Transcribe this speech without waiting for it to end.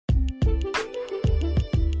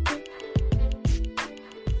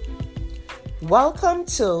Welcome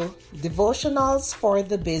to Devotionals for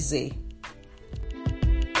the Busy.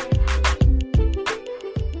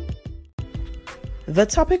 The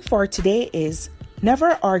topic for today is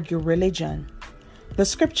Never Argue Religion. The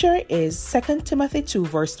scripture is 2 Timothy 2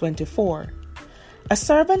 verse 24. A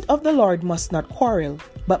servant of the Lord must not quarrel,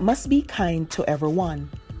 but must be kind to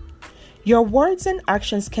everyone. Your words and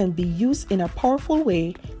actions can be used in a powerful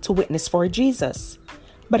way to witness for Jesus.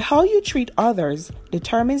 But how you treat others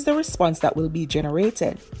determines the response that will be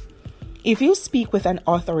generated. If you speak with an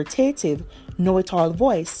authoritative, know-it-all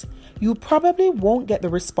voice, you probably won't get the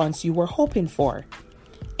response you were hoping for.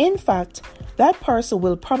 In fact, that person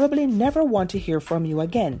will probably never want to hear from you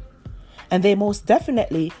again, and they most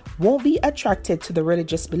definitely won't be attracted to the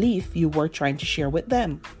religious belief you were trying to share with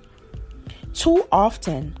them. Too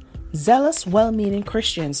often, zealous, well-meaning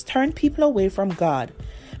Christians turn people away from God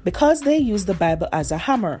because they use the Bible as a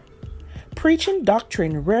hammer. Preaching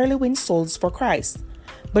doctrine rarely wins souls for Christ,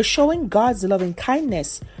 but showing God's loving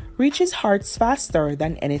kindness reaches hearts faster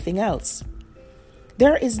than anything else.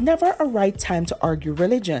 There is never a right time to argue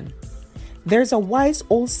religion. There's a wise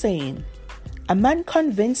old saying, "A man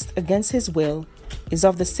convinced against his will is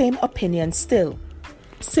of the same opinion still."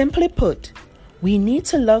 Simply put, we need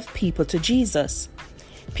to love people to Jesus.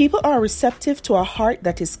 People are receptive to a heart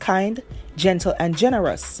that is kind, gentle, and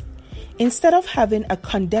generous. Instead of having a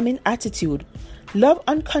condemning attitude, love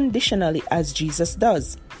unconditionally as Jesus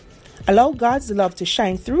does. Allow God's love to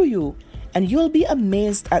shine through you, and you'll be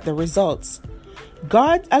amazed at the results.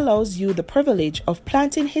 God allows you the privilege of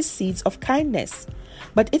planting His seeds of kindness,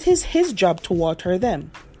 but it is His job to water them.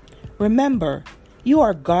 Remember, you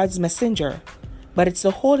are God's messenger, but it's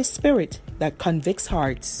the Holy Spirit that convicts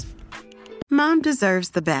hearts. Mom deserves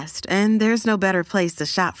the best, and there's no better place to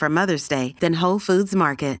shop for Mother's Day than Whole Foods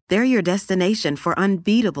Market. They're your destination for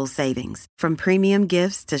unbeatable savings, from premium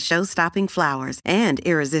gifts to show-stopping flowers and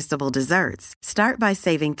irresistible desserts. Start by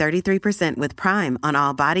saving 33% with Prime on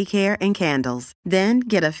all body care and candles. Then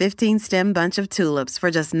get a 15-stem bunch of tulips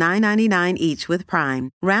for just $9.99 each with Prime.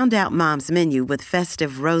 Round out Mom's menu with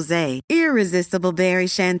festive rosé, irresistible berry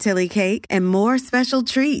chantilly cake, and more special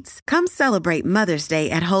treats. Come celebrate Mother's Day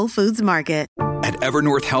at Whole Foods Market. At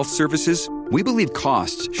Evernorth Health Services, we believe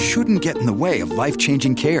costs shouldn't get in the way of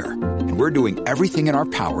life-changing care, and we're doing everything in our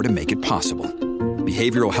power to make it possible.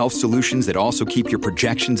 Behavioral health solutions that also keep your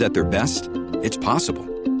projections at their best? It's possible.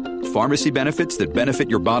 Pharmacy benefits that benefit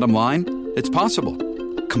your bottom line? It's possible.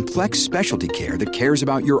 Complex specialty care that cares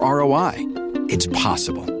about your ROI? It's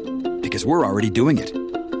possible. Because we're already doing it.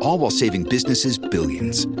 All while saving businesses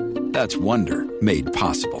billions. That's Wonder made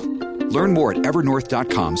possible. Learn more at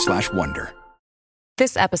evernorth.com/wonder.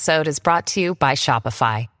 This episode is brought to you by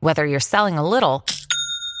Shopify. Whether you're selling a little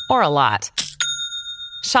or a lot,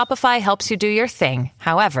 Shopify helps you do your thing,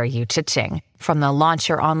 however you cha-ching. From the launch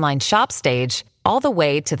your online shop stage, all the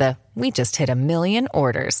way to the we just hit 1 million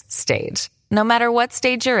orders stage. No matter what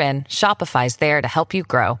stage you're in, Shopify's there to help you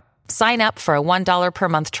grow. Sign up for a $1 per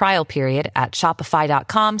month trial period at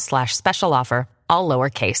shopify.com/special offer, all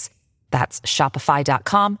lowercase. That's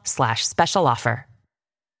shopify.com/special offer.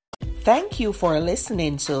 Thank you for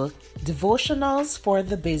listening to Devotionals for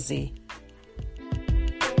the Busy.